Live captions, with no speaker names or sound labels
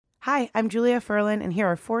Hi, I'm Julia Furlan, and here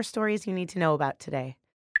are 4 stories you need to know about today.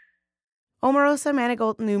 Omarosa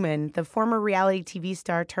Manigault Newman, the former reality TV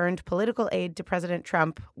star turned political aide to President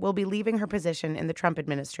Trump, will be leaving her position in the Trump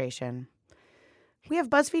administration. We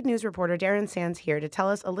have BuzzFeed News reporter Darren Sands here to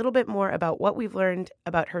tell us a little bit more about what we've learned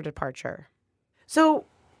about her departure. So,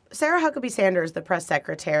 Sarah Huckabee Sanders, the press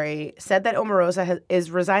secretary, said that Omarosa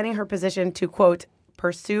is resigning her position to, quote,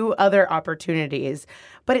 pursue other opportunities.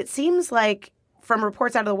 But it seems like, from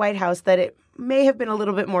reports out of the White House, that it may have been a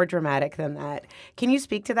little bit more dramatic than that. Can you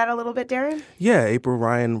speak to that a little bit, Darren? Yeah, April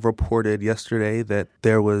Ryan reported yesterday that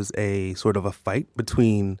there was a sort of a fight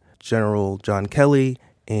between General John Kelly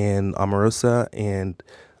and Omarosa, and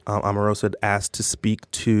Omarosa had asked to speak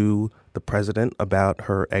to the president about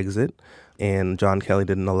her exit, and John Kelly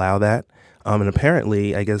didn't allow that. And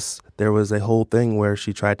apparently, I guess there was a whole thing where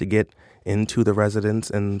she tried to get into the residence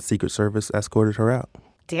and Secret Service escorted her out.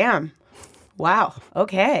 Damn. Wow.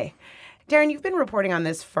 Okay. Darren, you've been reporting on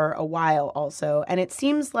this for a while also, and it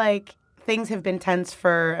seems like things have been tense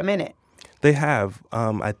for a minute. They have.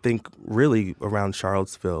 I think really around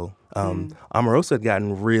Charlottesville. Omarosa had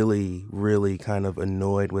gotten really, really kind of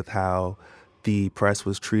annoyed with how the press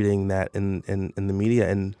was treating that in the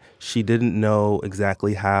media, and she didn't know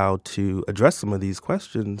exactly how to address some of these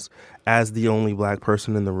questions as the only Black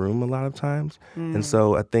person in the room a lot of times. And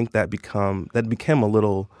so I think that became a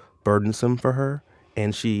little burdensome for her,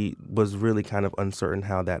 and she was really kind of uncertain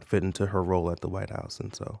how that fit into her role at the White House,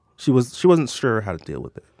 and so she wasn't sure how to deal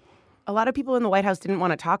with it. A lot of people in the White House didn't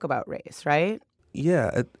want to talk about race, right?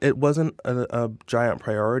 Yeah, it wasn't a giant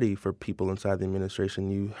priority for people inside the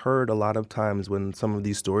administration. You heard a lot of times when some of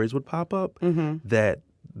these stories would pop up that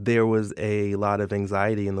there was a lot of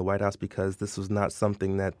anxiety in the White House because this was not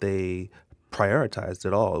something that they prioritized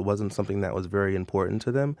at all. It wasn't something that was very important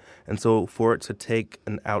to them. And so for it to take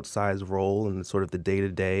an outsized role in sort of the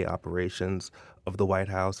day-to-day operations of the White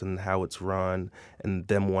House and how it's run, and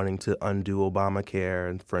them wanting to undo Obamacare,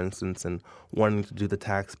 and for instance, and wanting to do the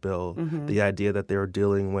tax bill, the idea that they were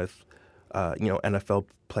dealing with NFL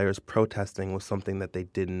players protesting was something that they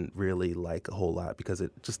didn't really like a whole lot because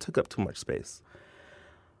it just took up too much space.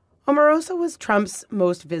 Omarosa was Trump's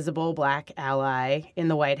most visible Black ally in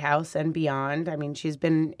the White House and beyond. I mean, she's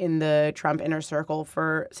been in the Trump inner circle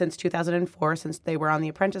since 2004, since they were on The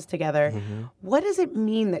Apprentice together. What does it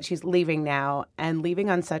mean that she's leaving now and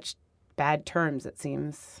leaving on such bad terms, it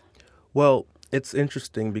seems? Well, it's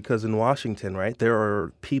interesting because in Washington, right, there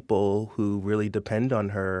are people who really depend on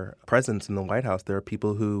her presence in the White House. There are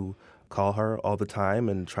people who call her all the time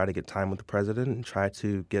and try to get time with the president and try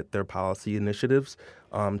to get their policy initiatives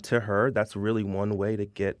to her. That's really one way to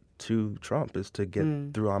get to Trump, is to get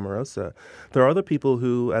through Omarosa. There are other people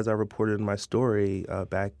who, as I reported in my story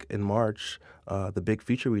back in March, the big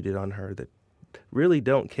feature we did on her, that really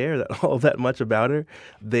don't care all that much about her.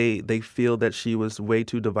 They feel that she was way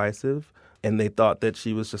too divisive, and they thought that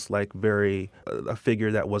she was just like a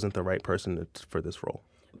figure that wasn't the right person for this role.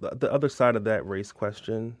 The other side of that race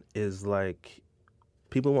question is like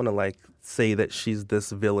people want to like say that she's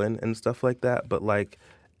this villain and stuff like that, but like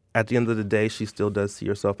at the end of the day, she still does see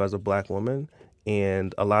herself as a Black woman,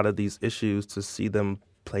 and a lot of these issues, to see them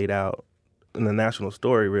played out in the national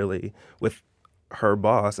story really with her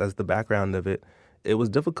boss as the background of it, it was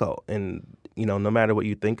difficult. And no matter what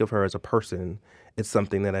you think of her as a person, it's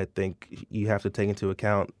something that I think you have to take into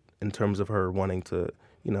account in terms of her wanting to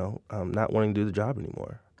not wanting to do the job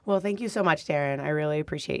anymore. Well, thank you so much, Darren. I really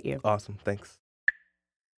appreciate you. Awesome. Thanks.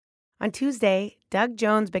 On Tuesday, Doug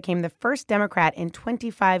Jones became the first Democrat in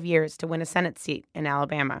 25 years to win a Senate seat in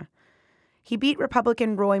Alabama. He beat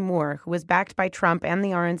Republican Roy Moore, who was backed by Trump and the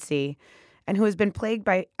RNC, and who has been plagued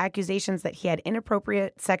by accusations that he had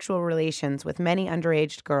inappropriate sexual relations with many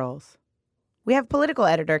underage girls. We have political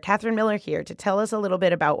editor Catherine Miller here to tell us a little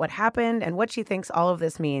bit about what happened and what she thinks all of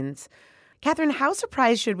this means. Catherine, how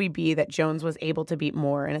surprised should we be that Jones was able to beat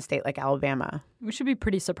Moore in a state like Alabama? We should be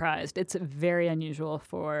pretty surprised. It's very unusual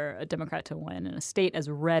for a Democrat to win in a state as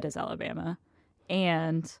red as Alabama.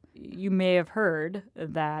 And you may have heard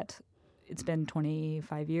that it's been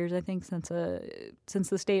 25 years, I think, since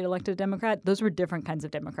the state elected a Democrat. Those were different kinds of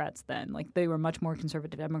Democrats then. Like, they were much more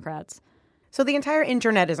conservative Democrats. So the entire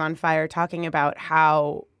internet is on fire talking about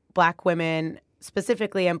how Black women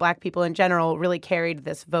specifically and Black people in general really carried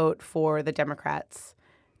this vote for the Democrats.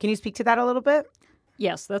 Can you speak to that a little bit?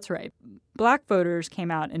 Yes, that's right. Black voters came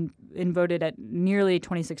out and voted at nearly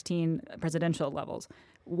 2016 presidential levels.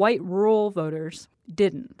 White rural voters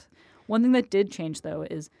didn't. One thing that did change, though,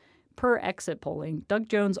 is per exit polling, Doug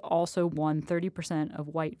Jones also won 30% of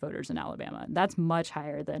white voters in Alabama. That's much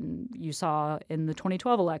higher than you saw in the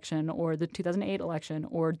 2012 election or the 2008 election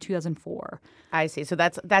or 2004. I see. So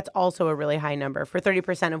that's also a really high number. For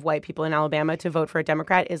 30% of white people in Alabama to vote for a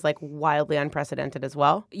Democrat is like wildly unprecedented as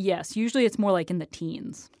well. Yes, usually it's more like in the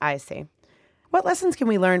teens. I see. What lessons can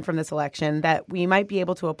we learn from this election that we might be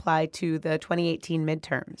able to apply to the 2018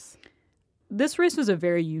 midterms? This race was a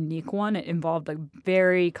very unique one. It involved a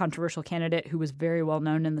very controversial candidate who was very well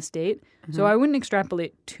known in the state. Mm-hmm. So I wouldn't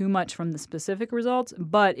extrapolate too much from the specific results,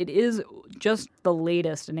 but it is just the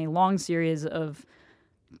latest in a long series of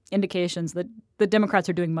indications that the Democrats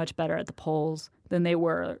are doing much better at the polls than they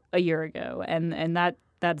were a year ago. And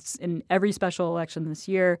that's in every special election this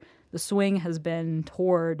year. The swing has been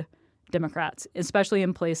toward Democrats, especially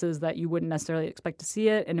in places that you wouldn't necessarily expect to see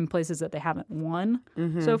it and in places that they haven't won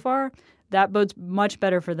so far. That bodes much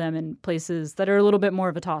better for them in places that are a little bit more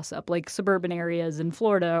of a toss-up, like suburban areas in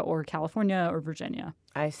Florida or California or Virginia.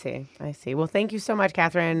 I see. Well, thank you so much,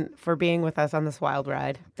 Catherine, for being with us on this wild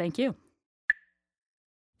ride. Thank you.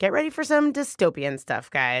 Get ready for some dystopian stuff,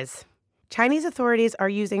 guys. Chinese authorities are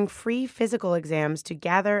using free physical exams to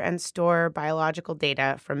gather and store biological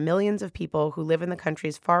data from millions of people who live in the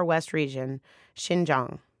country's far west region,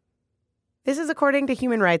 Xinjiang. This is according to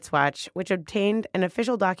Human Rights Watch, which obtained an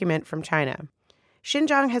official document from China.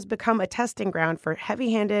 Xinjiang has become a testing ground for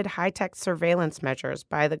heavy-handed, high-tech surveillance measures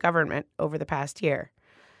by the government over the past year.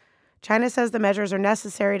 China says the measures are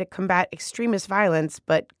necessary to combat extremist violence,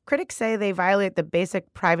 but critics say they violate the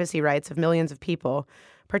basic privacy rights of millions of people,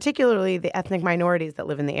 particularly the ethnic minorities that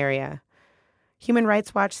live in the area. Human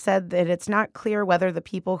Rights Watch said that it's not clear whether the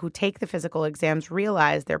people who take the physical exams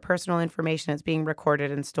realize their personal information is being recorded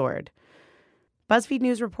and stored. BuzzFeed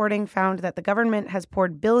News reporting found that the government has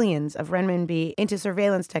poured billions of renminbi into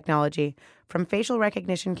surveillance technology, from facial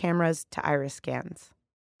recognition cameras to iris scans.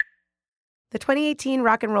 The 2018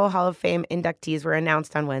 Rock and Roll Hall of Fame inductees were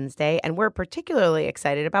announced on Wednesday, and we're particularly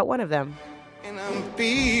excited about one of them. And I'm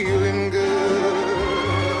feeling good.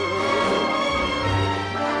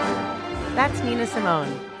 That's Nina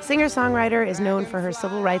Simone. Singer-songwriter is known for her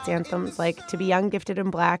civil rights anthems like To Be Young, Gifted,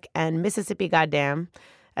 and Black and Mississippi Goddamn,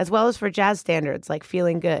 as well as for jazz standards like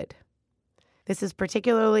Feeling Good. This is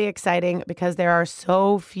particularly exciting because there are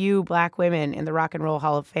so few Black women in the Rock and Roll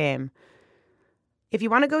Hall of Fame. If you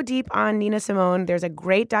want to go deep on Nina Simone, there's a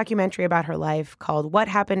great documentary about her life called What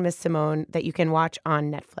Happened, Miss Simone that you can watch on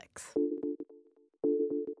Netflix.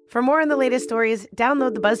 For more on the latest stories,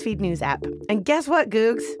 download the BuzzFeed News app. And guess what,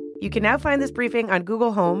 Googs? You can now find this briefing on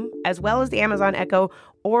Google Home, as well as the Amazon Echo,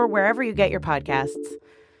 or wherever you get your podcasts.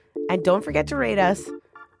 And don't forget to rate us,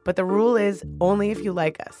 but the rule is only if you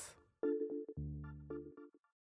like us.